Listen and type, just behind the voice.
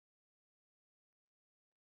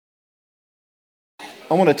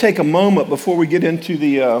want to take a moment before we get into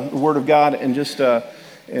the Word of God and just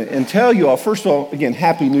and tell you all. First of all, again,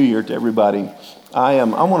 Happy New Year to everybody. I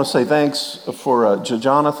want to say thanks for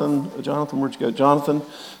Jonathan. Jonathan, where'd you go? Jonathan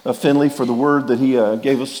Finley for the word that he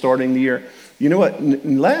gave us starting the year. You know what?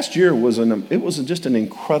 Last year was just an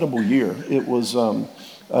incredible year. It was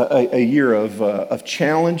a year of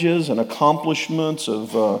challenges and accomplishments,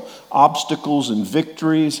 of obstacles and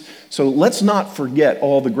victories. So let's not forget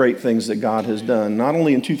all the great things that God has done, not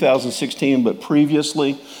only in 2016, but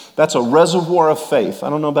previously. That's a reservoir of faith. I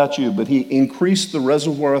don't know about you, but He increased the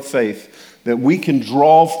reservoir of faith that we can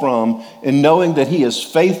draw from in knowing that He is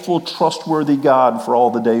faithful, trustworthy God for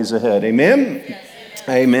all the days ahead. Amen? Yes.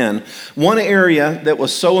 Amen. One area that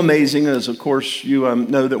was so amazing is, of course, you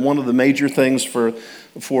know that one of the major things for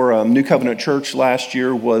New Covenant Church last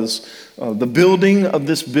year was the building of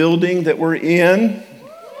this building that we're in.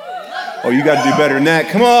 Oh, you got to do better than that.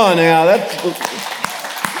 Come on now.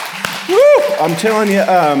 I'm telling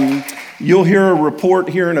you, you'll hear a report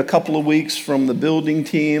here in a couple of weeks from the building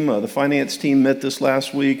team. The finance team met this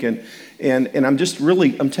last week, and I'm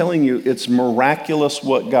telling you, it's miraculous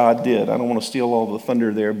what God did. I don't want to steal all the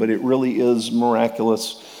thunder there, but it really is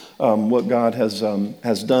miraculous what God has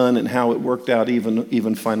done and how it worked out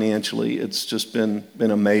even financially. It's just been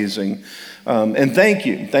amazing. And thank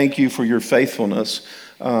you for your faithfulness.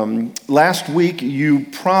 Last week,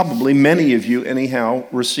 many of you anyhow,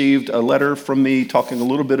 received a letter from me talking a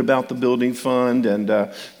little bit about the building fund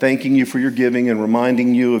and thanking you for your giving and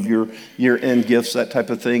reminding you of your year-end gifts, that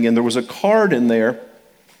type of thing. And there was a card in there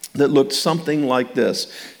that looked something like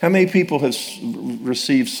this. How many people have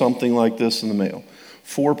received something like this in the mail?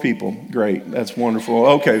 4 people. Great. That's wonderful.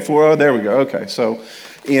 Okay, 4. Oh, there we go. Okay, so...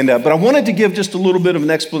 but I wanted to give just a little bit of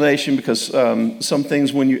an explanation because some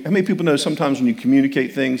things how many people know sometimes when you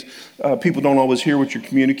communicate things, people don't always hear what you're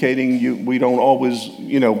communicating. We don't always,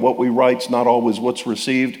 what we write's not always what's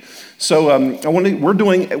received. So we're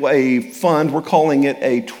doing a fund. We're calling it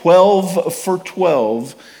a 12 for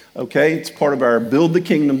 12. Okay, it's part of our Build the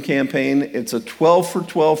Kingdom campaign. It's a 12 for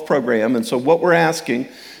 12 program. And so what we're asking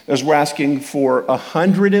for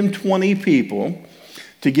 120 people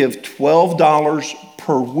to give $12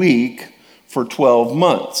 per week for 12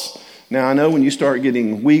 months. Now, I know when you start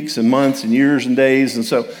getting weeks and months and years and days, and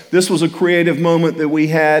so this was a creative moment that we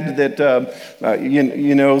had that,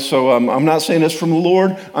 so I'm not saying this from the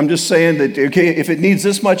Lord. I'm just saying that, okay, if it needs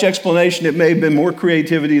this much explanation, it may have been more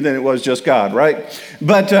creativity than it was just God, right?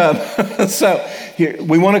 But so here,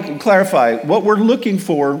 we want to clarify. What we're looking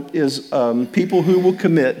for is people who will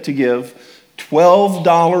commit to give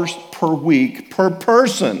 $12 per week per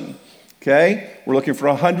person, okay? We're looking for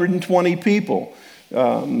 120 people.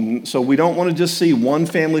 So we don't want to just see one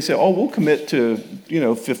family say, oh, we'll commit to,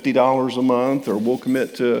 $50 a month, or we'll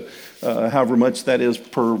commit to however much that is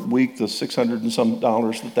per week, the $600 and some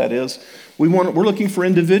dollars that is. We're looking for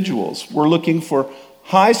individuals. We're looking for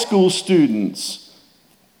high school students.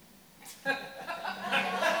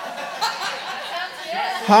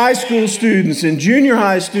 High school students and junior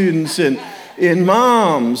high students and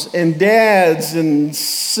moms and dads and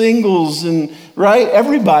singles and, right?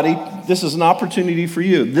 Everybody, this is an opportunity for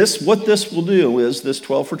you. What this will do is this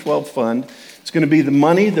 12 for 12 fund, it's going to be the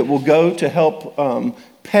money that will go to help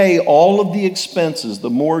pay all of the expenses,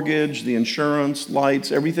 the mortgage, the insurance,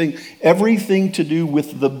 lights, everything to do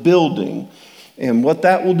with the building. And what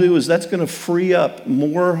that will do is that's going to free up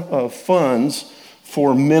more funds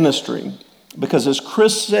for ministry. Because as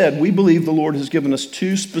Chris said, we believe the Lord has given us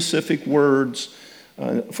 2 specific words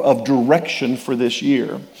of direction for this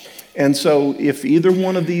year. And so if either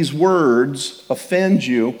one of these words offends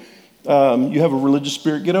you, you have a religious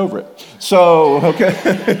spirit, get over it. So, okay.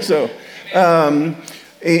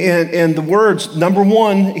 And the words, number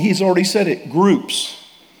 1, he's already said it, groups.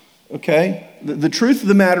 Okay? The truth of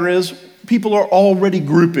the matter is people are already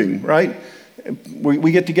grouping, right?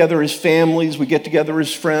 We get together as families. We get together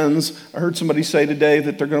as friends. I heard somebody say today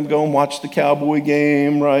that they're going to go and watch the Cowboy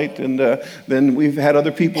game, right? And then we've had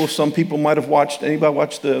other people. Some people might have watched. Anybody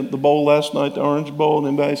watched the bowl last night, the Orange Bowl?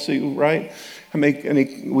 Anybody see, right?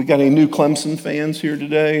 We got any new Clemson fans here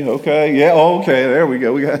today? Okay, yeah, okay, there we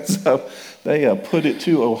go. They put it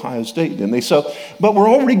to Ohio State, didn't they? But we're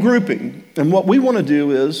already grouping. And what we want to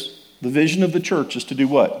do is, the vision of the church is to do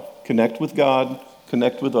what? Connect with God,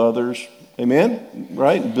 connect with others. Amen?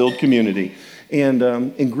 Right? Build community. And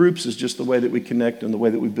in groups is just the way that we connect and the way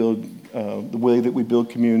that we build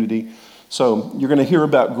community. So you're going to hear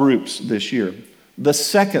about groups this year. The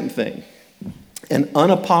second thing, and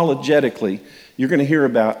unapologetically, you're going to hear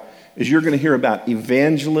about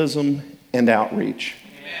evangelism and outreach.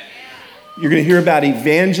 You're going to hear about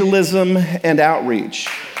evangelism and outreach.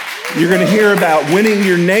 You're going to hear about winning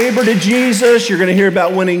your neighbor to Jesus. You're going to hear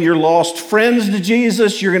about winning your lost friends to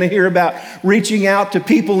Jesus. You're going to hear about reaching out to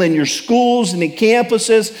people in your schools and in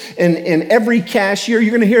campuses and every cashier.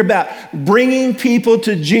 You're going to hear about bringing people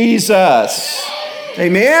to Jesus.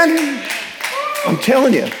 Amen? I'm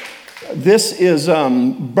telling you, this is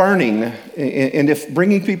burning. And if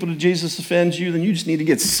bringing people to Jesus offends you, then you just need to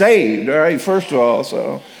get saved, all right, first of all.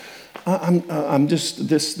 So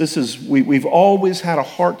we've always had a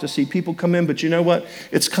heart to see people come in, but you know what?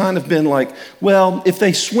 It's kind of been like, well, if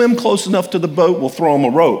they swim close enough to the boat, we'll throw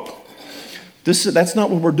them a rope. That's not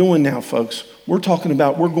what we're doing now, folks. We're talking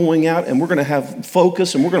about we're going out and we're going to have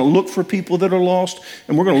focus and we're going to look for people that are lost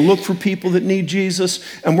and we're going to look for people that need Jesus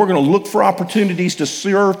and we're going to look for opportunities to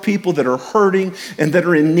serve people that are hurting and that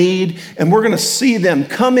are in need, and we're going to see them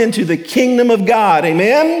come into the kingdom of God.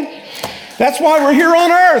 Amen? That's why we're here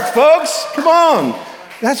on earth, folks. Come on.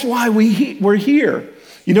 That's why we're here.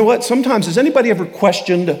 You know what? Sometimes, has anybody ever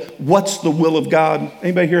questioned what's the will of God?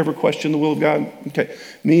 Anybody here ever questioned the will of God? Okay,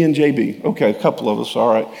 me and JB. Okay, a couple of us,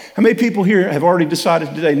 all right. How many people here have already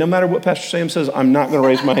decided today, no matter what Pastor Sam says, I'm not going to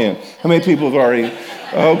raise my hand? How many people have already?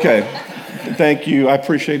 Okay, thank you. I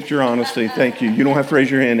appreciate your honesty. Thank you. You don't have to raise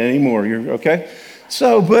your hand anymore. You're okay?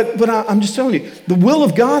 So, but I'm just telling you, the will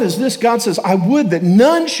of God is this. God says, I would that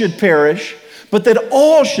none should perish, but that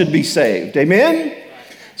all should be saved. Amen?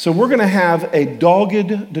 So we're going to have a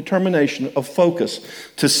dogged determination of focus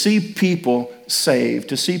to see people saved,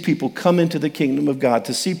 to see people come into the kingdom of God,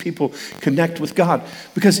 to see people connect with God.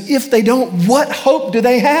 Because if they don't, what hope do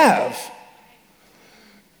they have?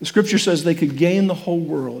 The scripture says they could gain the whole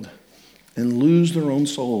world and lose their own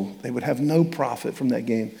soul. They would have no profit from that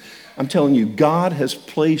gain. I'm telling you, God has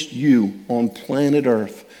placed you on planet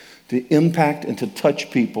Earth to impact and to touch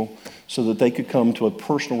people so that they could come to a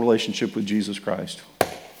personal relationship with Jesus Christ.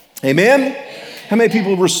 Amen? How many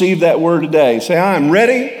people receive that word today? Say, I'm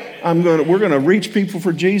ready. We're going to reach people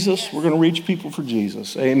for Jesus. We're going to reach people for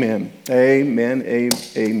Jesus. Amen. Amen.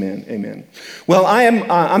 Amen. Amen. Well,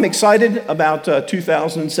 I'm excited about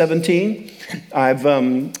 2017. I've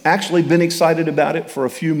actually been excited about it for a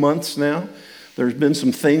few months now. There's been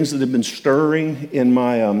some things that have been stirring in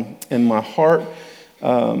my heart.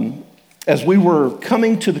 As we were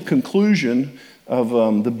coming to the conclusion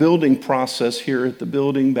of the building process here at the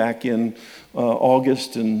building back in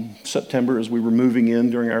August and September, as we were moving in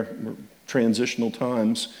during our transitional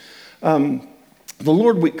times, the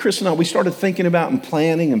Lord, Chris and I, we started thinking about and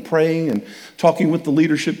planning and praying and talking with the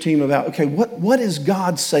leadership team about, okay, what is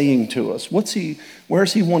God saying to us? Where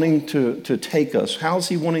is he wanting to take us? How is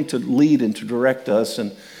he wanting to lead and to direct us?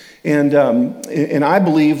 And I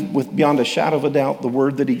believe, with beyond a shadow of a doubt, the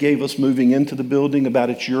word that he gave us moving into the building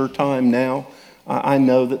about it's your time now. I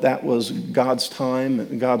know that was God's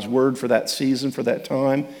time, God's word for that season, for that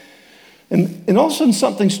time. And all of a sudden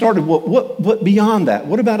something started. What beyond that?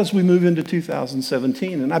 What about as we move into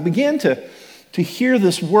 2017? And I began to hear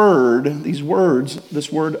this word, this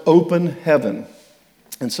word, open heaven.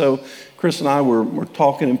 And so Chris and I were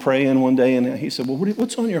talking and praying one day, and he said, well,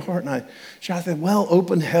 what's on your heart? And I said, well,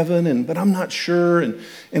 open heaven, but I'm not sure. And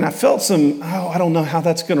I felt I don't know how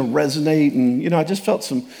that's going to resonate. And, I just felt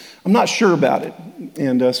I'm not sure about it.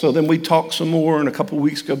 And so then we talked some more, and a couple of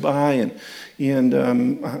weeks go by, and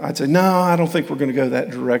I'd say, no, I don't think we're going to go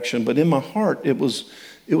that direction. But in my heart, it was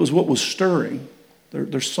what was stirring.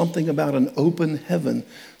 There's something about an open heaven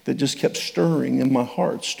that just kept stirring in my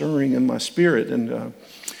heart, stirring in my spirit. And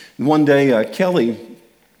one day, Kelly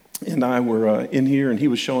and I were in here, and he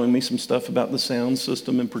was showing me some stuff about the sound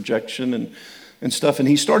system and projection and stuff. And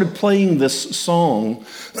he started playing this song.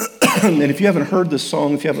 And if you haven't heard this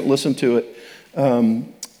song, if you haven't listened to it,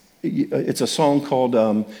 it's a song called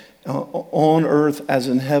On Earth as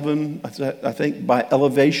in Heaven, I think by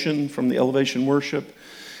Elevation, from the Elevation Worship.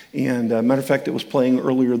 And matter of fact, it was playing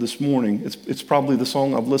earlier this morning. It's probably the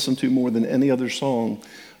song I've listened to more than any other song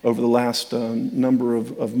over the last number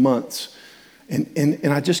of months.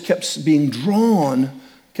 And I just kept being drawn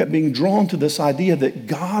to this idea that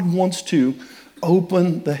God wants to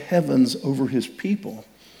open the heavens over his people.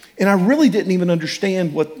 And I really didn't even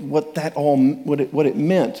understand what it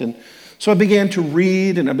meant. And so I began to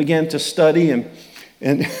read and I began to study, and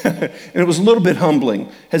it was a little bit humbling.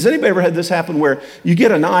 Has anybody ever had this happen where you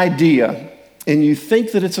get an idea and you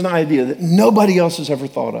think that it's an idea that nobody else has ever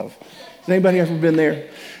thought of? Has anybody ever been there?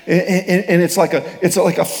 And it's like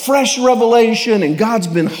a fresh revelation, and God's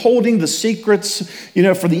been holding the secrets,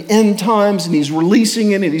 for the end times, and He's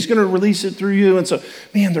releasing it, and He's going to release it through you. And so,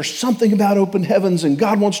 man, there's something about open heavens, and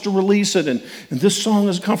God wants to release it, and this song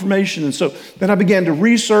is confirmation. And so then I began to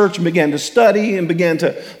research and began to study and began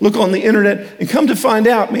to look on the internet and come to find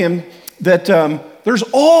out, man, that there's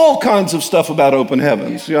all kinds of stuff about open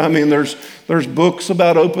heavens. There's books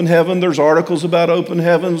about open heaven. There's articles about open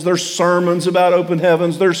heavens. There's sermons about open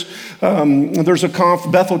heavens. There's a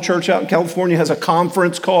Bethel Church out in California has a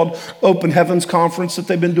conference called Open Heavens Conference that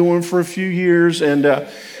they've been doing for a few years. And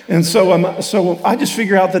so I just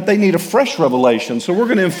figure out that they need a fresh revelation. So we're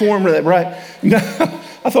going to inform that, right?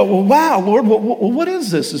 I thought, well, wow, Lord, what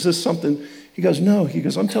is this? Is this something? He goes, no. He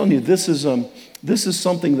goes, I'm telling you, this is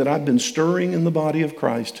something that I've been stirring in the body of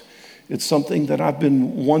Christ. It's something that I've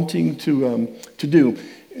been wanting to do.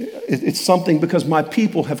 It's something because my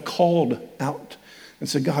people have called out and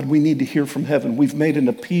said, God, we need to hear from heaven. We've made an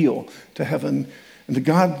appeal to heaven. And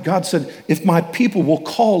God said, if my people will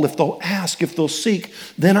call, if they'll ask, if they'll seek,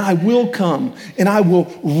 then I will come and I will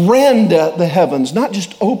rend the heavens, not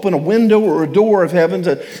just open a window or a door of heavens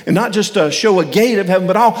and not just show a gate of heaven,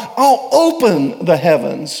 but I'll open the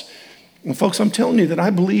heavens. And folks, I'm telling you that I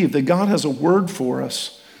believe that God has a word for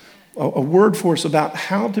us, a word for us about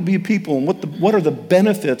how to be a people and what are the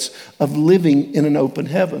benefits of living in an open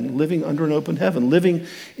heaven, living under an open heaven, living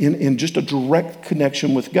in just a direct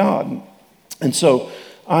connection with God. And so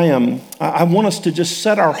I want us to just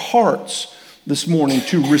set our hearts this morning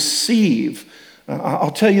to receive.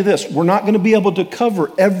 I'll tell you this, we're not going to be able to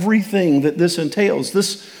cover everything that this entails.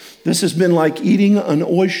 This has been like eating an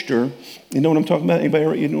oyster. You know what I'm talking about? Anybody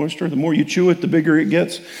ever eat an oyster? The more you chew it, the bigger it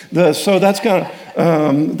gets. So that's kind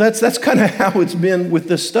of how it's been with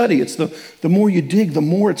this study. It's the more you dig, the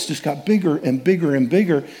more it's just got bigger and bigger and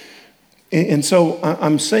bigger. And so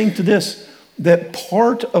I'm saying to this, that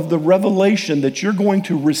part of the revelation that you're going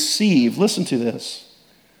to receive, listen to this,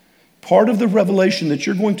 part of the revelation that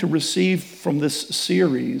you're going to receive from this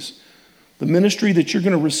series, the ministry that you're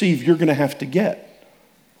going to receive, you're going to have to get.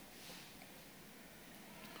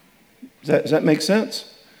 Does that make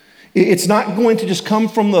sense? It's not going to just come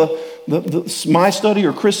from my study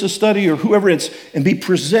or Chris's study or whoever it's and be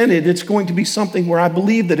presented. It's going to be something where I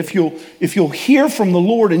believe that if you'll hear from the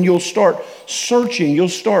Lord and you'll start searching, you'll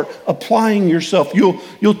start applying yourself,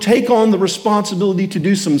 you'll take on the responsibility to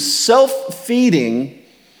do some self-feeding,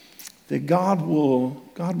 that God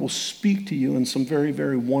will speak to you in some very,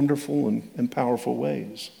 very wonderful and powerful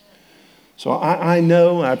ways. So I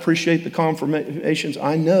know, I appreciate the confirmations.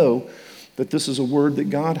 I know that this is a word that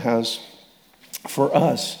God has for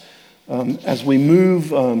us as we move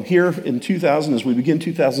here in as we begin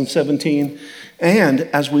 2017, and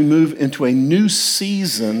as we move into a new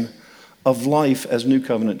season of life as New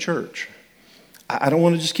Covenant Church. I don't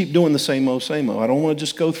want to just keep doing the same old, same old. I don't want to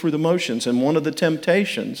just go through the motions. And one of the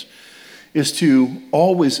temptations is to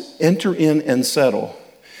always enter in and settle.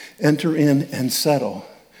 Enter in and settle.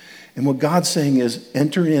 And what God's saying is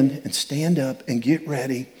enter in and stand up and get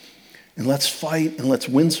ready. And let's fight and let's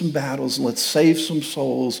win some battles and let's save some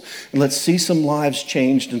souls and let's see some lives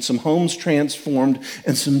changed and some homes transformed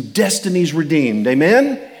and some destinies redeemed.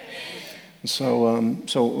 Amen? And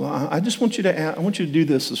so I just want you to do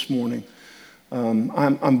this morning.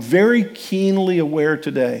 I'm very keenly aware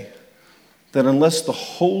today that unless the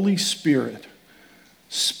Holy Spirit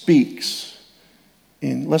speaks,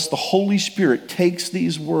 unless the Holy Spirit takes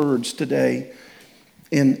these words today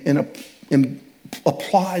and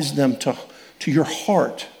applies them to your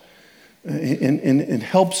heart and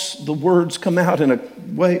helps the words come out in a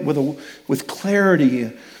way with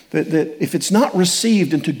clarity, that if it's not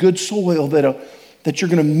received into good soil, that you're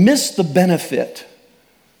going to miss the benefit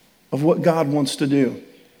of what God wants to do.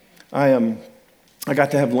 I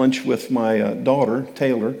got to have lunch with my daughter,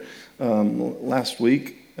 Taylor, last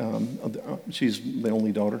week. She's the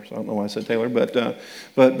only daughter, so I don't know why I said Taylor,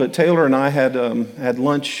 but Taylor and I had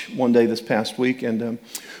lunch one day this past week, and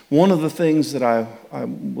one of the things that I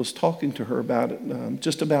was talking to her about,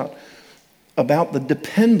 just about the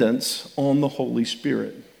dependence on the Holy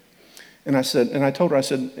Spirit, and I told her, I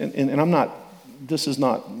said, and I'm not, this is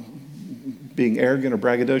not being arrogant or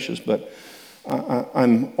braggadocious, but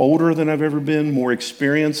I'm older than I've ever been, more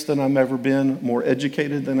experienced than I've ever been, more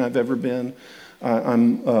educated than I've ever been.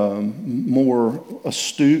 I'm more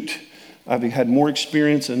astute. I've had more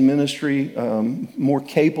experience in ministry, more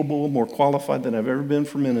capable, more qualified than I've ever been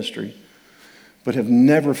for ministry, but have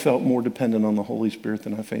never felt more dependent on the Holy Spirit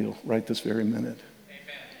than I feel right this very minute.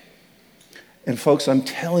 Amen. And folks, I'm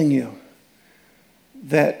telling you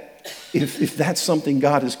that if that's something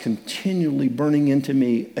God is continually burning into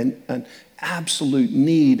me, an absolute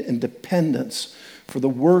need and dependence for the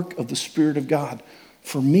work of the Spirit of God,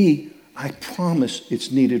 for me, I promise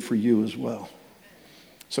it's needed for you as well.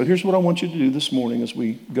 So here's what I want you to do this morning as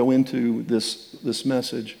we go into this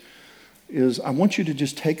message, is I want you to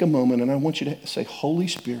just take a moment and I want you to say, Holy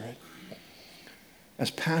Spirit, as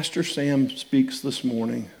Pastor Sam speaks this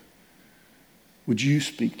morning, would you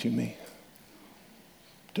speak to me?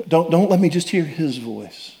 Don't let me just hear his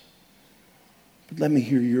voice, but let me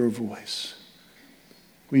hear your voice.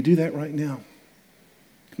 Will you do that right now?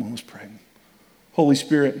 Come on, let's pray. Holy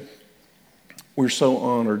Spirit, we're so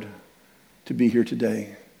honored to be here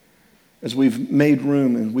today. As we've made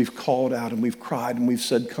room and we've called out and we've cried and we've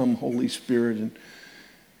said, come, Holy Spirit, and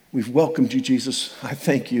we've welcomed you, Jesus. I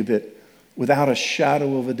thank you that without a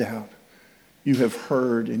shadow of a doubt, you have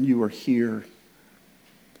heard and you are here.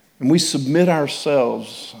 And we submit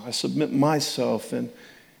ourselves, I submit myself, and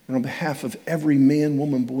on behalf of every man,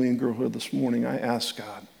 woman, boy, and girl here this morning, I ask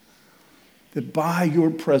God that by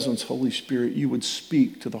your presence, Holy Spirit, you would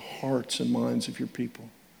speak to the hearts and minds of your people.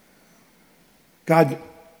 God,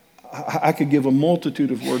 I could give a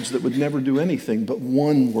multitude of words that would never do anything, but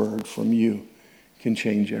one word from you can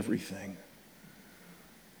change everything.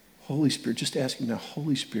 Holy Spirit, just asking now,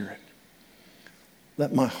 Holy Spirit,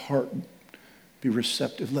 let my heart be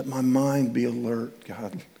receptive. Let my mind be alert,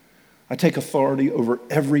 God. I take authority over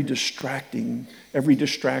every distraction,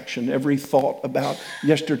 every thought about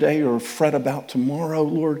yesterday or fret about tomorrow,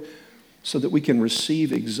 Lord, so that we can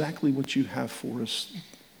receive exactly what you have for us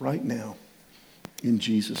right now. In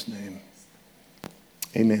Jesus' name,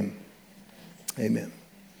 amen. Amen.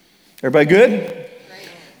 Everybody good?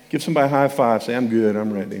 Give somebody a high five. Say, I'm good,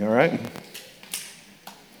 I'm ready, all right?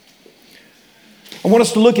 I want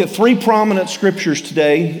us to look at 3 prominent scriptures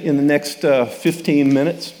today in the next 15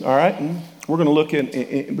 minutes, all right? We're going to look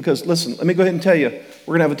at, because listen, let me go ahead and tell you,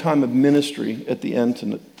 we're going to have a time of ministry at the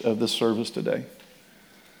end of this service today.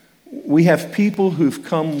 We have people who've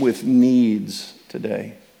come with needs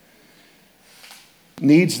today.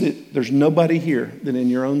 Needs that there's nobody here that in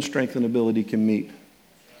your own strength and ability can meet.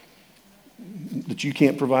 That you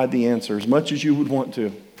can't provide the answer as much as you would want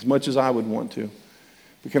to, as much as I would want to.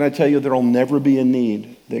 But can I tell you, there'll never be a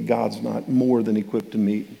need that God's not more than equipped to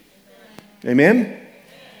meet. Amen?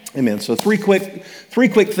 Amen. So three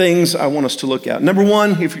quick things I want us to look at. Number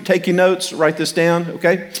one, if you're taking notes, write this down,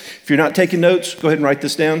 okay? If you're not taking notes, go ahead and write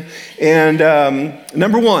this down. And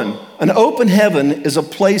number one, an open heaven is a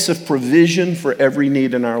place of provision for every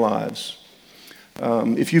need in our lives.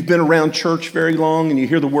 If you've been around church very long and you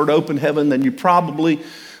hear the word open heaven, then you probably,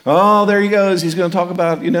 oh, there he goes. He's going to talk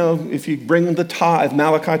about, if you bring the tithe,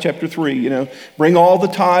 Malachi chapter 3, bring all the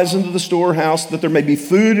tithes into the storehouse that there may be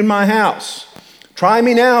food in my house. Try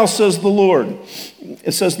me now, says the Lord.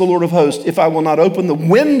 It says the Lord of hosts, if I will not open the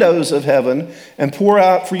windows of heaven and pour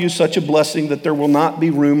out for you such a blessing that there will not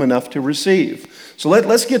be room enough to receive. So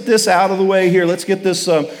let's get this out of the way here. Let's get this,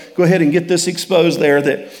 go ahead and get this exposed there.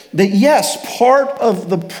 That yes, part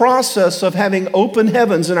of the process of having open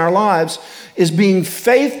heavens in our lives is being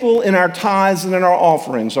faithful in our tithes and in our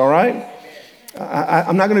offerings, all right?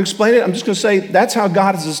 I'm not going to explain it. I'm just going to say that's how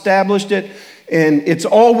God has established it. And it's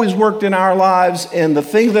always worked in our lives. And the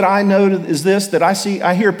thing that I know is this, that I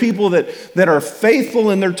hear people that are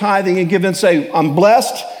faithful in their tithing and giving say, I'm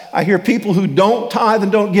blessed. I hear people who don't tithe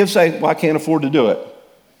and don't give say, well, I can't afford to do it.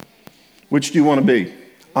 Which do you want to be?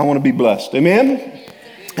 I want to be blessed. Amen?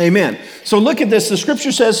 Amen. So look at this. The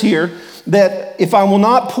scripture says here that if I will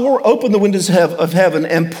not open the windows of heaven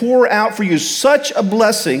and pour out for you such a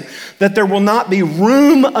blessing that there will not be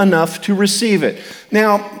room enough to receive it.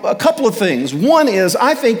 Now, a couple of things. One is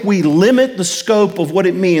I think we limit the scope of what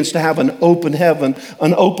it means to have an open heaven,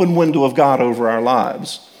 an open window of God over our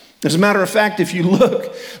lives. As a matter of fact, if you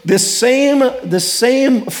look, the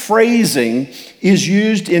same phrasing is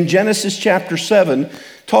used in Genesis chapter 7,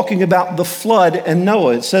 talking about the flood and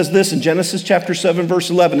Noah. It says this in Genesis chapter 7,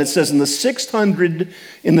 verse 11. It says, in the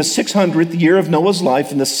 600th year of Noah's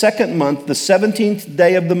life, in the second month, the 17th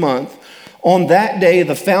day of the month, on that day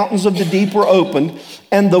the fountains of the deep were opened,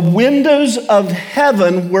 and the windows of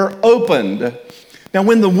heaven were opened. Now,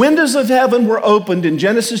 when the windows of heaven were opened in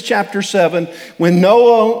Genesis chapter 7, when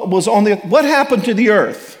Noah was on the earth, what happened to the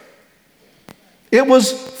earth? It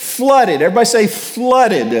was flooded. Everybody say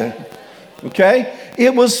flooded. Okay?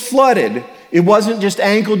 It was flooded. It wasn't just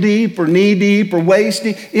ankle deep or knee deep or waist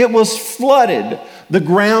deep. It was flooded. The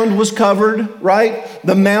ground was covered, right?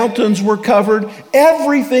 The mountains were covered.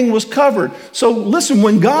 Everything was covered. So listen,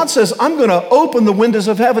 when God says, I'm going to open the windows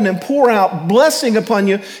of heaven and pour out blessing upon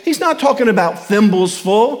you, he's not talking about thimbles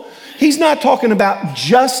full. He's not talking about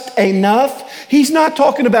just enough. He's not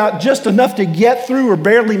talking about just enough to get through or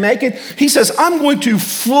barely make it. He says, I'm going to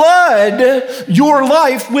flood your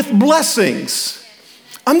life with blessings.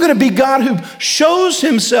 I'm going to be God who shows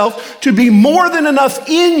himself to be more than enough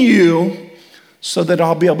in you so that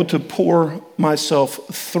I'll be able to pour myself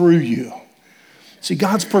through you. See,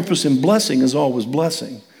 God's purpose in blessing is always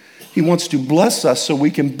blessing. He wants to bless us so we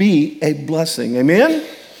can be a blessing. Amen?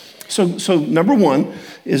 So number one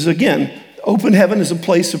is, again, open heaven is a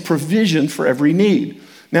place of provision for every need.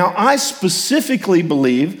 Now, I specifically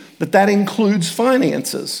believe that that includes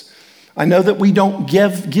finances. I know that we don't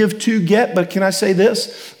give to get, but can I say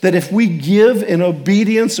this? That if we give in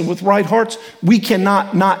obedience and with right hearts, we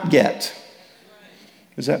cannot not get.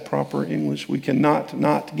 Is that proper English? We cannot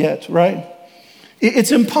not get, right?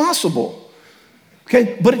 It's impossible.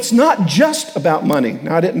 Okay, but it's not just about money.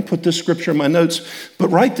 Now, I didn't put this scripture in my notes, but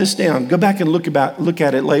write this down. Go back and look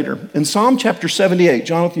at it later. In Psalm chapter 78,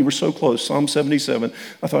 Jonathan, you were so close, Psalm 77.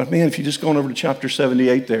 I thought, man, if you just gone over to chapter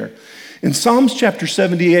 78 there. In Psalms chapter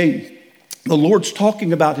 78, the Lord's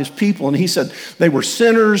talking about his people, and he said they were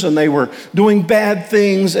sinners and they were doing bad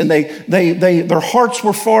things, and their hearts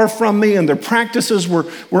were far from me, and their practices were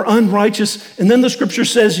unrighteous. And then the scripture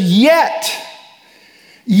says, yet.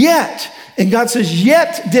 And God says,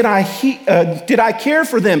 yet did I care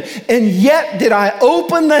for them, and yet did I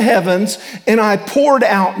open the heavens, and I poured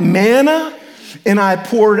out manna, and I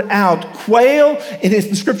poured out quail. And in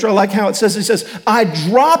the scripture, I like how it says, I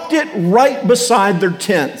dropped it right beside their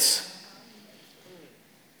tents.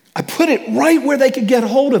 I put it right where they could get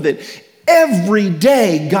hold of it. Every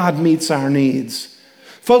day, God meets our needs.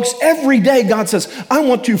 Folks, every day God says, I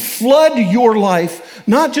want to flood your life,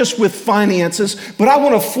 not just with finances, but I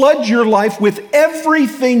want to flood your life with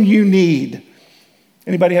everything you need.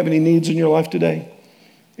 Anybody have any needs in your life today?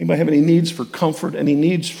 Anybody have any needs for comfort, any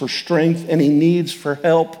needs for strength, any needs for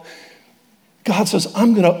help? God says,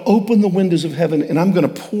 I'm going to open the windows of heaven and I'm going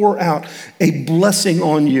to pour out a blessing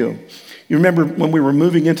on you. You remember when we were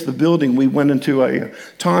moving into the building, we went into a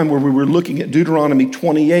time where we were looking at Deuteronomy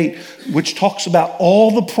 28, which talks about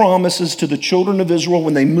all the promises to the children of Israel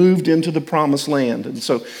when they moved into the promised land. And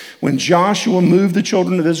so when Joshua moved the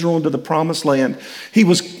children of Israel into the promised land, he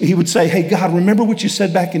would say, hey, God, remember what you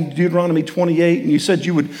said back in Deuteronomy 28? And you said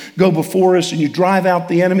you would go before us and you drive out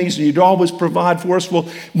the enemies and you'd always provide for us. Well,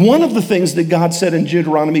 one of the things that God said in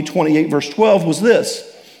Deuteronomy 28, verse 12 was this.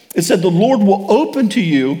 It said, the Lord will open to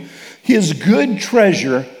you his good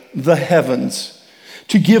treasure, the heavens,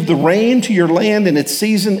 to give the rain to your land in its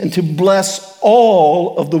season and to bless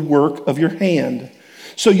all of the work of your hand.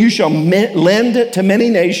 So you shall lend it to many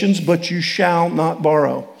nations, but you shall not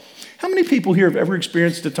borrow. How many people here have ever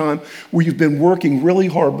experienced a time where you've been working really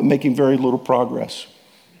hard but making very little progress?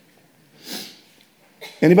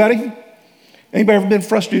 Anybody? Anybody ever been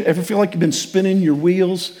frustrated? Ever feel like you've been spinning your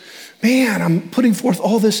wheels? Man, I'm putting forth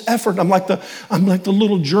all this effort. I'm like the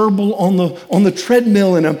little gerbil on the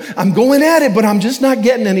treadmill, and I'm going at it, but I'm just not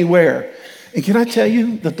getting anywhere. And can I tell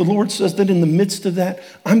you that the Lord says that in the midst of that,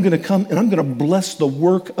 I'm going to come and I'm going to bless the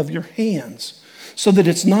work of your hands, so that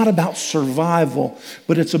it's not about survival,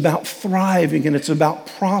 but it's about thriving, and it's about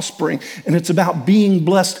prospering, and it's about being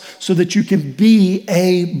blessed so that you can be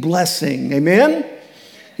a blessing. Amen?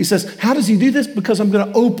 He says, how does he do this? Because I'm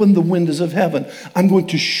going to open the windows of heaven. I'm going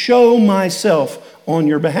to show myself on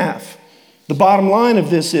your behalf. The bottom line of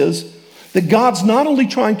this is that God's not only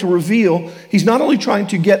trying to reveal, he's not only trying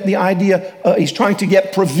to get the idea, he's trying to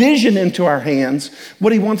get provision into our hands.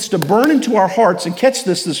 What he wants to burn into our hearts, and catch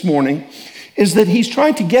this morning, is that he's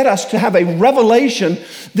trying to get us to have a revelation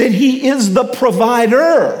that he is the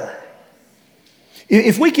provider.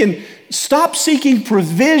 If we can stop seeking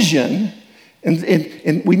provision,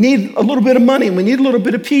 and we need a little bit of money, and we need a little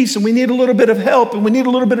bit of peace, and we need a little bit of help, and we need a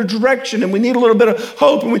little bit of direction, and we need a little bit of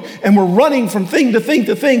hope, and we're running from thing to thing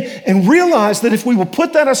to thing, and realize that if we will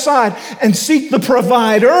put that aside and seek the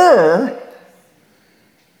provider,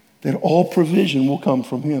 that all provision will come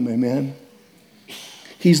from him. Amen?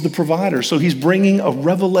 He's the provider, so he's bringing a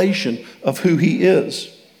revelation of who he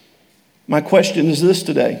is. My question is this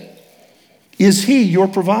today. Is he your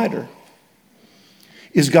provider?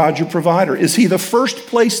 Is God your provider? Is he the first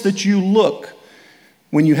place that you look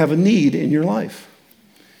when you have a need in your life?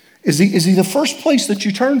 Is he the first place that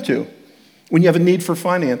you turn to when you have a need for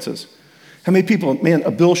finances? How many people, man,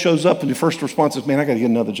 a bill shows up and the first response is, man, I got to get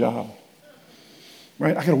another job.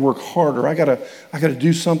 right? I got to work harder. I got to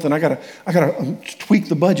do something. I got to tweak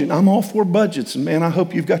the budget. And I'm all for budgets. And man, I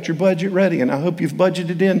hope you've got your budget ready. And I hope you've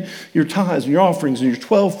budgeted in your tithes and your offerings and your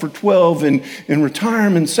 12 for 12 and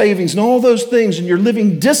retirement savings and all those things. And you're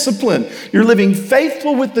living disciplined. You're living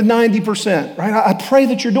faithful with the 90%, right? I pray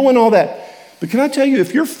that you're doing all that. But can I tell you,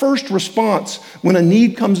 if your first response when a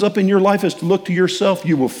need comes up in your life is to look to yourself,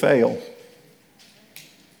 you will fail.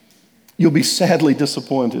 You'll be sadly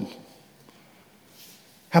disappointed.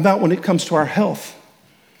 How about when it comes to our health?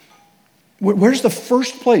 Where's the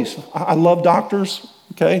first place? I love doctors,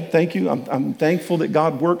 okay? Thank you. I'm thankful that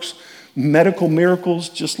God works medical miracles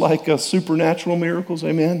just like supernatural miracles,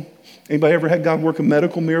 amen? Anybody ever had God work a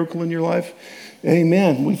medical miracle in your life?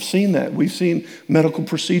 Amen. We've seen that. We've seen medical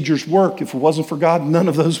procedures work. If it wasn't for God, none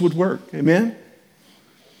of those would work, amen?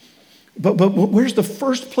 But where's the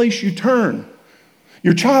first place you turn?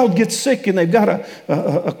 Your child gets sick and they've got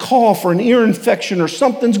a cough or an ear infection or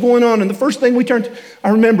something's going on, and the first thing we turn to, I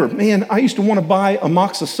remember, man, I used to want to buy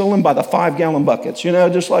amoxicillin by the 5-gallon buckets,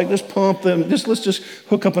 just like this pump them, let's just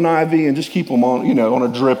hook up an IV and just keep them on, on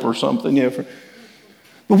a drip or something.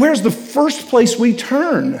 But where's the first place we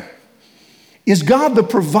turn? Is God the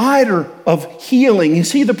provider of healing?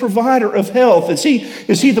 Is he the provider of health? Is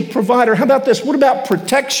he the provider? How about this? What about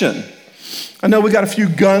protection? I know we got a few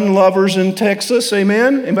gun lovers in Texas,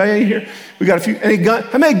 amen? Anybody here? We got a few,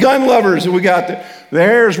 how many gun lovers have we got there?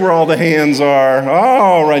 There's where all the hands are.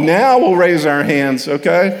 All right, now we'll raise our hands,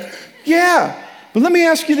 okay? Yeah, but let me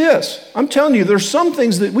ask you this. I'm telling you, there's some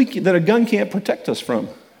things that a gun can't protect us from.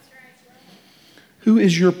 Who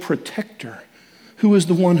is your protector? Who is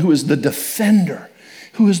the one who is the defender?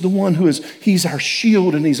 Who is the one he's our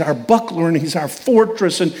shield and he's our buckler and he's our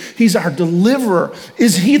fortress and he's our deliverer?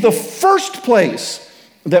 Is he the first place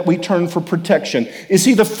that we turn for protection? Is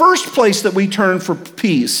he the first place that we turn for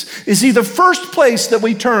peace? Is he the first place that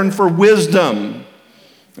we turn for wisdom?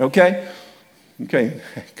 Okay,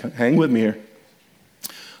 hang with me here.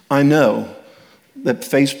 I know that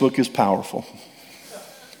Facebook is powerful.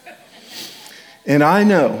 And I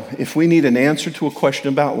know if we need an answer to a question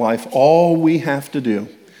about life, all we have to do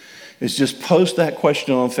is just post that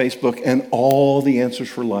question on Facebook and all the answers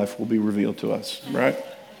for life will be revealed to us, right?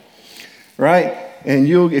 Right? And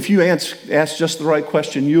if you ask just the right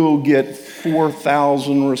question, you'll get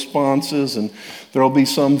 4,000 responses, and there'll be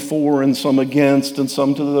some for and some against and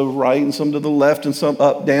some to the right and some to the left and some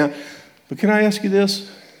up, down. But can I ask you this?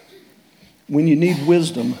 When you need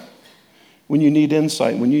wisdom, when you need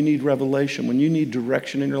insight, when you need revelation, when you need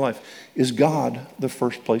direction in your life, is God the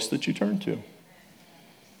first place that you turn to?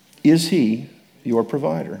 Is he your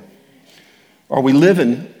provider? Are we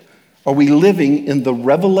living in the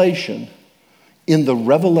revelation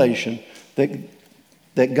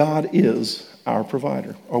that God is our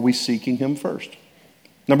provider? Are we seeking him first?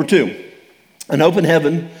 Number 2, an open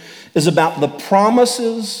heaven is about the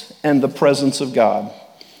promises and the presence of God.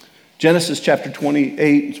 Genesis chapter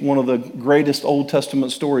 28 is one of the greatest Old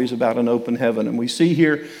Testament stories about an open heaven. And we see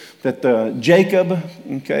here that Jacob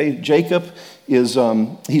is,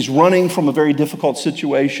 he's running from a very difficult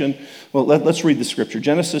situation. Well, let's read the scripture.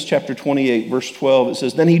 Genesis chapter 28, verse 12, it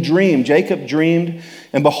says, Then Jacob dreamed,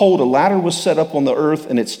 and behold, a ladder was set up on the earth,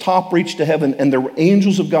 and its top reached to heaven, and the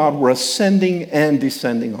angels of God were ascending and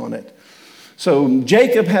descending on it. So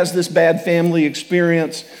Jacob has this bad family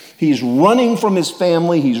experience. He's running from his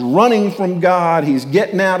family. He's running from God. He's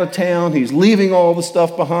getting out of town. He's leaving all the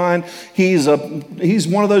stuff behind. He's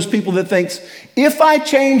one of those people that thinks, if I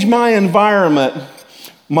change my environment,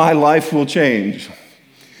 my life will change.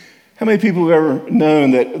 How many people have ever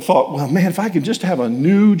known that thought, well, man, if I could just have a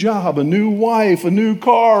new job, a new wife, a new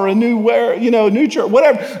car, a new new church,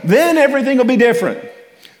 whatever, then everything will be different.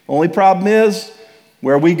 Only problem is,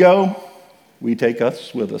 where we go, we take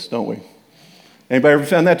us with us, don't we? Anybody ever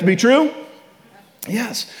found that to be true?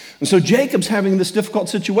 Yes. And so Jacob's having this difficult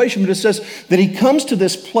situation, but it says that he comes to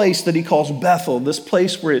this place that he calls Bethel, this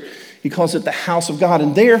place where he calls it the house of God.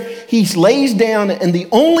 And there he lays down, and the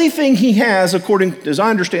only thing he has, according as I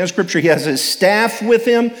understand Scripture, he has his staff with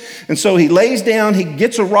him. And so he lays down, he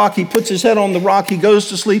gets a rock, he puts his head on the rock, he goes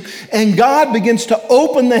to sleep, and God begins to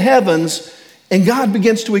open the heavens. And God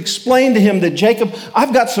begins to explain to him that, Jacob,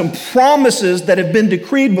 I've got some promises that have been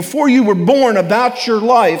decreed before you were born about your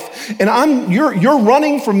life. And you're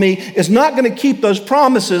running from me is not going to keep those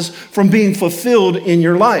promises from being fulfilled in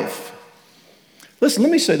your life. Listen,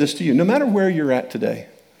 let me say this to you. No matter where you're at today,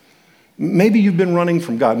 maybe you've been running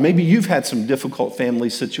from God. Maybe you've had some difficult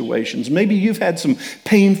family situations. Maybe you've had some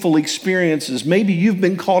painful experiences. Maybe you've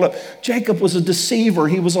been caught up. Jacob was a deceiver.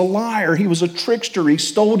 He was a liar. He was a trickster. He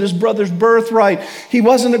stole his brother's birthright. He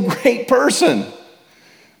wasn't a great person.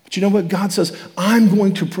 But you know what? God says, I'm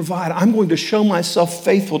going to provide. I'm going to show myself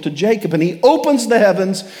faithful to Jacob. And he opens the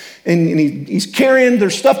heavens, and he's carrying,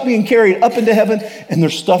 there's stuff being carried up into heaven, and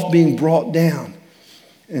there's stuff being brought down.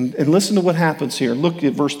 And listen to what happens here. Look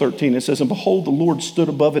at verse 13. It says, and behold, the Lord stood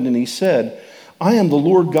above it, and he said, I am the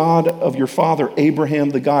Lord God of your father Abraham,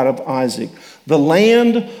 the God of Isaac. The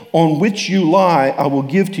land on which you lie, I will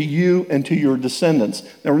give to you and to your descendants.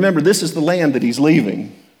 Now remember, this is the land that he's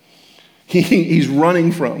leaving. He's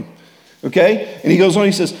running from. Okay? And he goes on,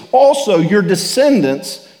 he says, also your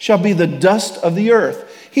descendants shall be the dust of the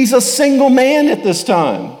earth. He's a single man at this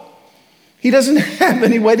time. He doesn't have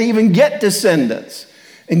any way to even get descendants.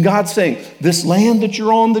 And God's saying, this land that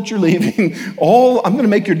you're on, that you're leaving, I'm going to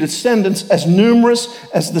make your descendants as numerous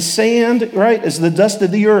as the sand, right, as the dust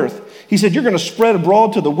of the earth. He said, you're going to spread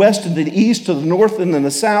abroad to the west and to the east, to the north and to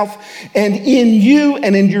the south. And in you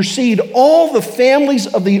and in your seed, all the families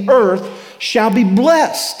of the earth shall be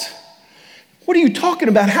blessed. What are you talking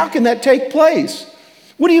about? How can that take place?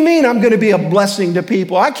 What do you mean I'm going to be a blessing to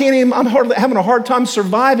people? I'm having a hard time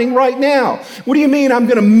surviving right now. What do you mean I'm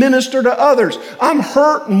going to minister to others? I'm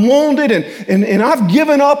hurt and wounded and I've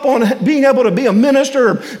given up on being able to be a minister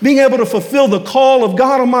or being able to fulfill the call of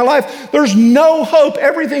God on my life. There's no hope.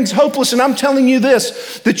 Everything's hopeless. And I'm telling you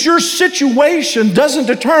this, that your situation doesn't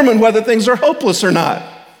determine whether things are hopeless or not.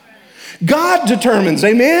 God determines,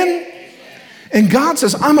 amen? And God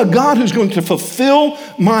says, I'm a God who's going to fulfill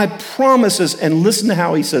my promises. And listen to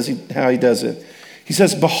how he says how he does it. He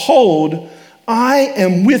says, behold, I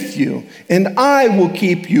am with you, and I will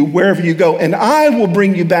keep you wherever you go, and I will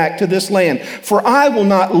bring you back to this land. For I will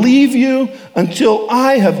not leave you until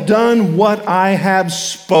I have done what I have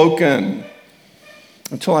spoken.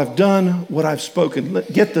 Until I've done what I've spoken.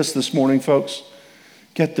 Get this morning, folks.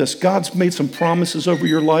 Get this, God's made some promises over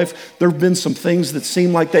your life. There have been some things that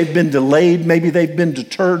seem like they've been delayed. Maybe they've been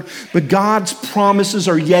deterred. But God's promises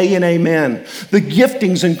are yea and amen. The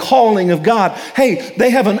giftings and calling of God, hey, they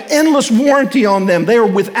have an endless warranty on them. They are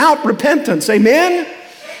without repentance. Amen?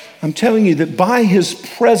 I'm telling you that by his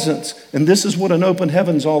presence, and this is what an open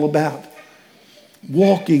heaven's all about,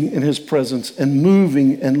 walking in his presence and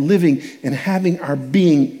moving and living and having our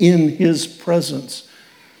being in his presence.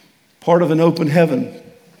 Part of an open heaven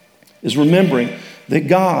is remembering that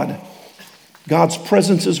God's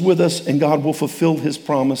presence is with us and God will fulfill his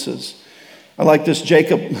promises. I like this,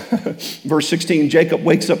 Jacob, verse 16, Jacob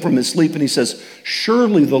wakes up from his sleep and he says,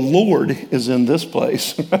 surely the Lord is in this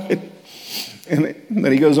place, right? And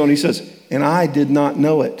then he goes on, he says, and I did not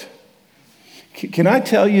know it. Can I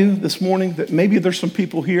tell you this morning that maybe there's some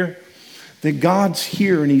people here that God's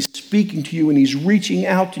here and he's speaking to you and he's reaching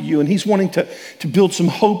out to you and he's wanting to build some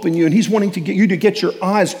hope in you and he's wanting to get you to get your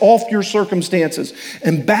eyes off your circumstances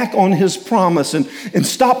and back on his promise and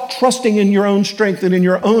stop trusting in your own strength and in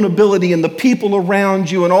your own ability and the people around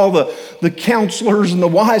you and all the counselors and the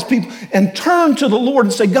wise people and turn to the Lord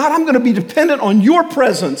and say, God, I'm going to be dependent on your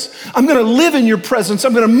presence. I'm going to live in your presence.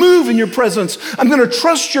 I'm going to move in your presence. I'm going to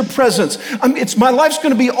trust your presence. My life's going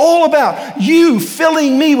to be all about you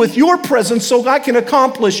filling me with your presence so I can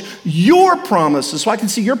accomplish your promises, so I can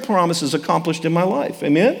see your promises accomplished in my life.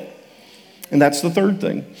 Amen? And that's the third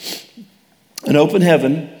thing. An open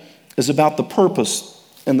heaven is about the purpose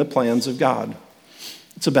and the plans of God.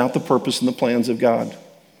 It's about the purpose and the plans of God.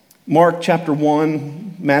 Mark chapter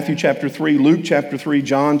 1, Matthew chapter 3, Luke chapter 3,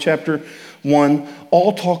 John chapter 1,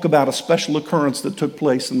 all talk about a special occurrence that took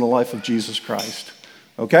place in the life of Jesus Christ.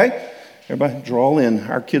 Okay? Everybody draw in.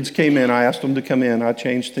 Our kids came in. I asked them to come in. I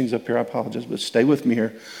changed things up here. I apologize, but stay with me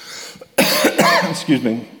here. Excuse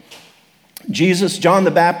me. John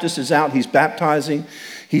the Baptist is out. He's baptizing.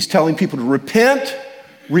 He's telling people to repent,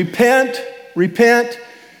 repent, repent.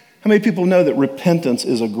 How many people know that repentance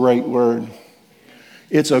is a great word?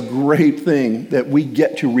 It's a great thing that we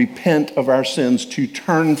get to repent of our sins, to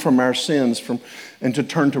turn from our sins, and to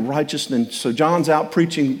turn to righteousness. So John's out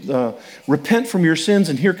preaching, repent from your sins,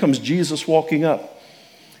 and here comes Jesus walking up.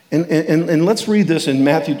 And let's read this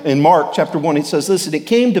in Mark chapter 1. It says this, and it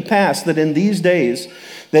came to pass that in these days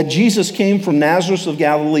that Jesus came from Nazareth of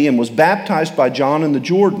Galilee and was baptized by John in the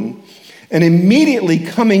Jordan. And immediately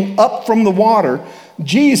coming up from the water,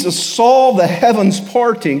 Jesus saw the heavens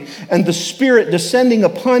parting and the Spirit descending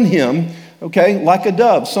upon him, okay, like a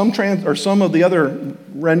dove. Some of the other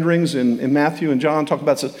renderings in Matthew and John talk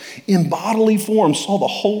about this. In bodily form, saw the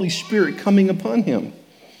Holy Spirit coming upon him.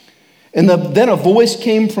 And then a voice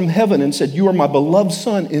came from heaven and said, you are my beloved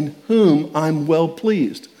Son in whom I'm well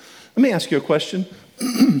pleased. Let me ask you a question.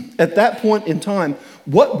 At that point in time,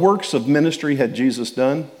 what works of ministry had Jesus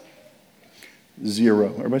done? Zero.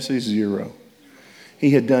 Everybody say zero. He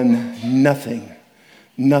had done nothing.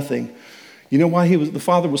 Nothing. You know why the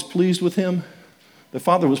Father was pleased with him? The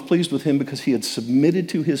Father was pleased with him because he had submitted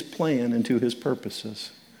to his plan and to his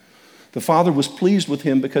purposes. The Father was pleased with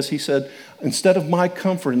him because he said, instead of my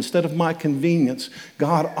comfort, instead of my convenience,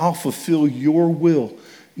 God, I'll fulfill your will.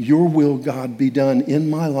 Your will, God, be done in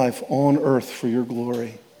my life on earth for your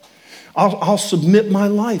glory. I'll submit my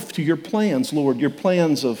life to your plans, Lord, your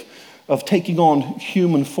plans of taking on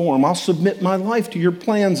human form. I'll submit my life to your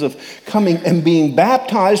plans of coming and being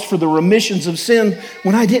baptized for the remissions of sin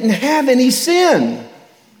when I didn't have any sin.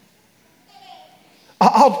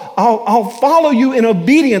 I'll follow you in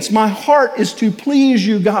obedience. My heart is to please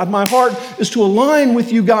you, God. My heart is to align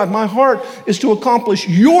with you, God. My heart is to accomplish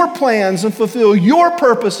your plans and fulfill your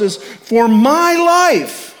purposes for my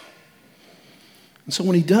life. And so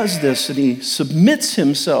when he does this and he submits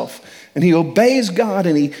himself and he obeys God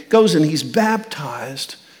and he goes and he's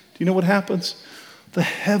baptized, do you know what happens? The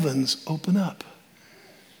heavens open up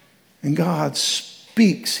and God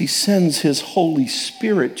speaks. He sends his Holy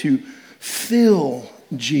Spirit to fill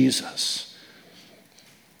Jesus,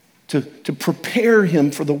 to prepare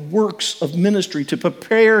him for the works of ministry, to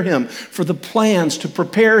prepare him for the plans, to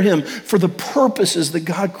prepare him for the purposes that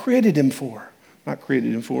God created him for. Not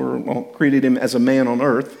created him for, well, created him as a man on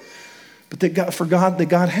earth, but that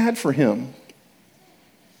God had for him.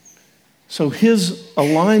 So his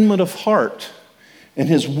alignment of heart and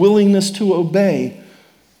his willingness to obey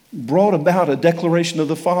brought about a declaration of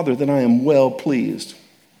the Father that I am well pleased.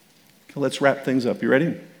 Okay, let's wrap things up. You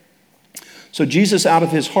ready? So Jesus, out of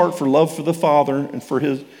his heart for love for the Father and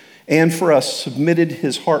for us, submitted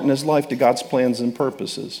his heart and his life to God's plans and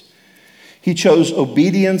purposes. He chose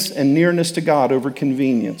obedience and nearness to God over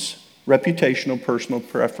convenience, reputational, personal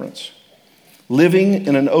preference. Living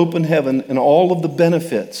in an open heaven and all of the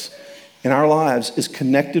benefits in our lives is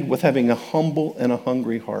connected with having a humble and a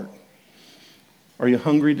hungry heart. Are you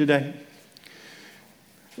hungry today?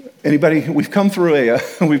 Anybody? We've come through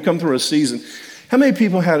a season. How many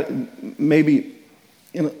people had maybe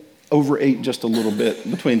overate just a little bit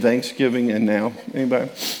between Thanksgiving and now? Anybody?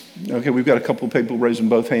 Okay, we've got a couple of people raising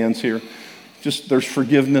both hands here. Just there's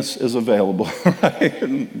forgiveness is available,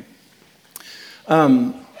 right?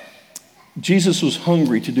 Jesus was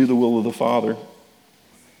hungry to do the will of the Father.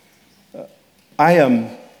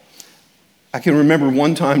 I can remember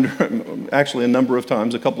one time, actually a number of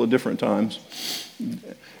times, a couple of different times.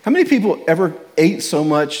 How many people ever ate so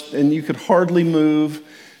much and you could hardly move,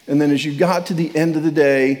 and then as you got to the end of the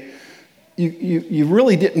day, you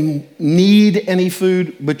really didn't need any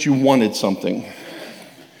food, but you wanted something?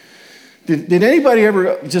 Did anybody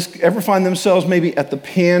ever find themselves maybe at the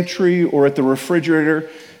pantry or at the refrigerator,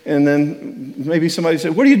 and then maybe somebody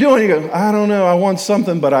said, "What are you doing?" You go, "I don't know. I want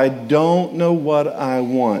something, but I don't know what I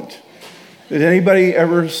want." Did anybody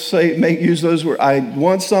ever use those words? I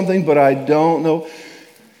want something, but I don't know.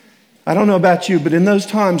 I don't know about you, but in those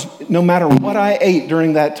times, no matter what I ate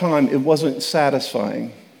during that time, it wasn't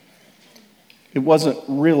satisfying. It wasn't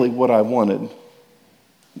really what I wanted.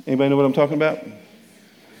 Anybody know what I'm talking about?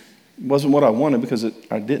 It wasn't what I wanted because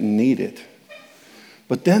I didn't need it.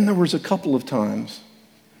 But then there was a couple of times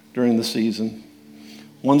during the season.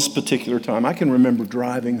 One particular time, I can remember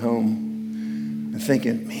driving home and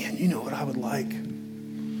thinking, man, you know what I would like?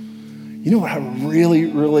 You know what I would really,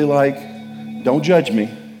 really like? Don't judge me.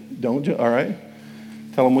 All right?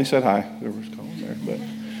 Tell them we said hi. Whoever's calling there.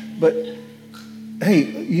 But hey,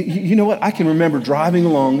 you know what? I can remember driving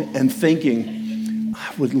along and thinking,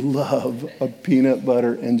 I would love a peanut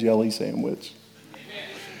butter and jelly sandwich.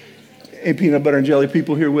 Hey, peanut butter and jelly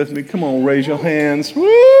people here with me? Come on, raise your hands.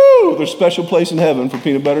 Woo! There's a special place in heaven for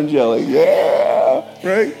peanut butter and jelly. Yeah,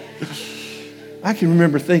 right? I can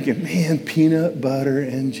remember thinking, man, peanut butter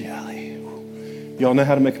and jelly. Y'all know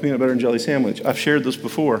how to make a peanut butter and jelly sandwich. I've shared this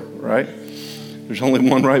before, right? There's only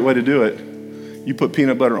one right way to do it. You put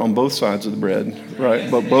peanut butter on both sides of the bread,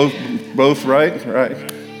 right? But both right? Right.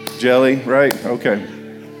 Jelly, right? Okay.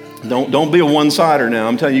 Don't be a one-sider now.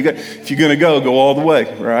 I'm telling you, if you're going to go all the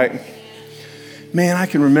way, right? Man, I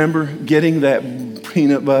can remember getting that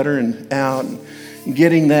peanut butter and out, and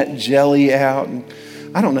getting that jelly out. And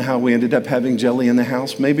I don't know how we ended up having jelly in the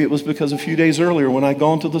house. Maybe it was because a few days earlier when I'd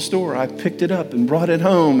gone to the store, I picked it up and brought it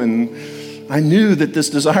home, and I knew that this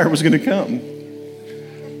desire was going to come.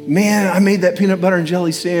 Man, I made that peanut butter and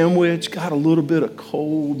jelly sandwich, got a little bit of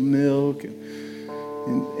cold milk,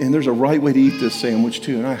 and there's a right way to eat this sandwich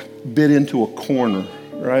too, and I bit into a corner,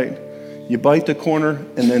 right? You bite the corner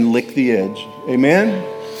and then lick the edge. Amen?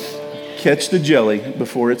 Catch the jelly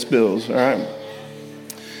before it spills, all right?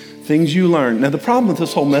 Things you learn. Now, the problem with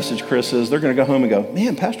this whole message, Chris, is they're going to go home and go,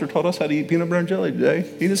 man, Pastor taught us how to eat peanut butter and jelly today.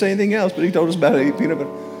 He didn't say anything else, but he told us about how to eat peanut butter.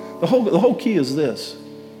 The whole key is this.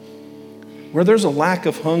 Where there's a lack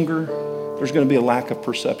of hunger, there's going to be a lack of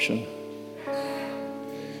perception.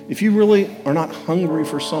 If you really are not hungry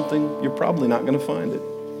for something, you're probably not going to find it.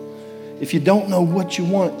 If you don't know what you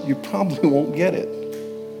want, you probably won't get it.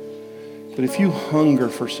 But if you hunger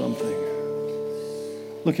for something,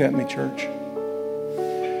 look at me, church.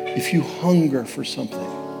 If you hunger for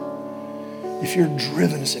something, if you're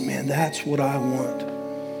driven to say, man, that's what I want.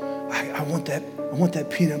 I want that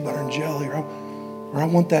peanut butter and jelly, or I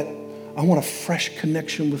want a fresh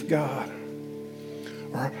connection with God.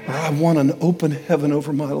 Or I want an open heaven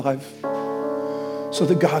over my life. So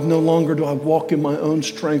that God, no longer do I walk in my own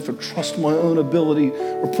strength or trust my own ability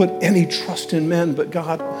or put any trust in men, but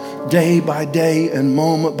God, day by day and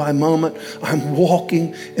moment by moment, I'm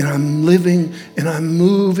walking and I'm living and I'm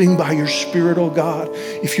moving by your Spirit, oh God.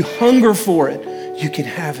 If you hunger for it, you can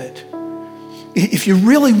have it. If you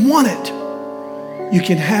really want it, you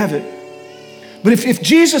can have it. But if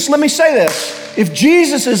Jesus, let me say this, if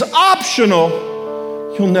Jesus is optional,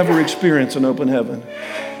 you'll never experience an open heaven.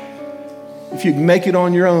 If you can make it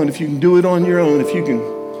on your own, if you can do it on your own, if you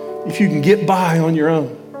can get by on your own.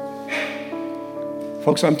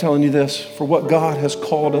 Folks, I'm telling you this, for what God has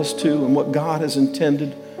called us to and what God has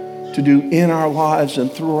intended to do in our lives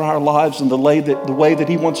and through our lives and the way that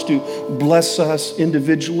he wants to bless us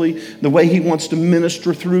individually, the way he wants to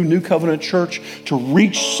minister through New Covenant Church to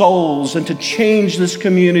reach souls and to change this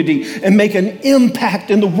community and make an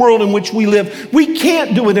impact in the world in which we live. We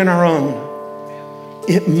can't do it in our own.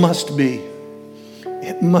 It must be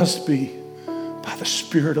by the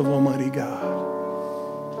Spirit of Almighty God.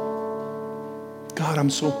 God, I'm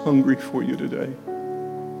so hungry for you today.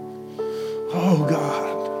 Oh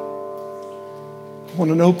God, I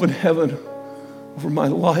want an open heaven over my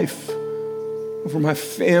life, over my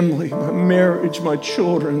family, my marriage, my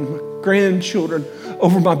children, my grandchildren,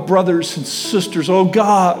 over my brothers and sisters. Oh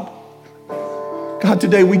God,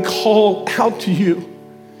 today we call out to you.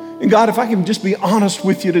 And God, if I can just be honest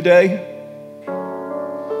with you today,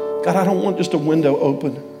 God, I don't want just a window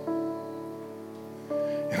open.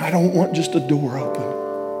 And I don't want just a door open.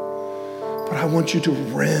 But I want you to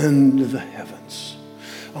rend the heavens.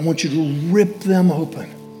 I want you to rip them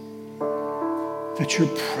open. That your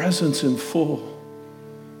presence in full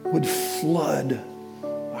would flood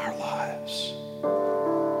our lives.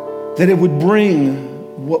 That it would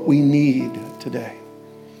bring what we need today.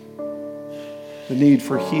 The need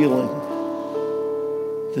for healing.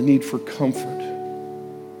 The need for comfort.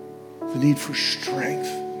 The need for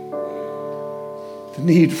strength, the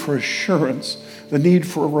need for assurance, the need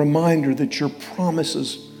for a reminder that your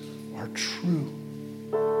promises are true.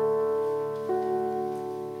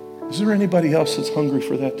 Is there anybody else that's hungry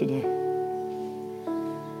for that today?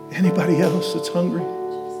 Anybody else that's hungry?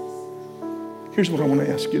 Here's what I want to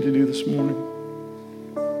ask you to do this morning.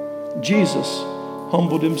 Jesus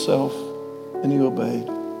humbled himself and he obeyed.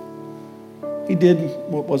 He did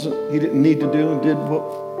what he didn't need to do and did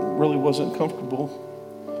what really wasn't comfortable.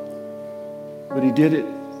 But he did it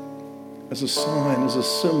as a sign, as a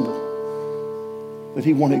symbol that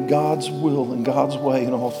he wanted God's will and God's way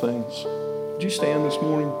in all things. Would you stand this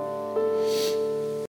morning?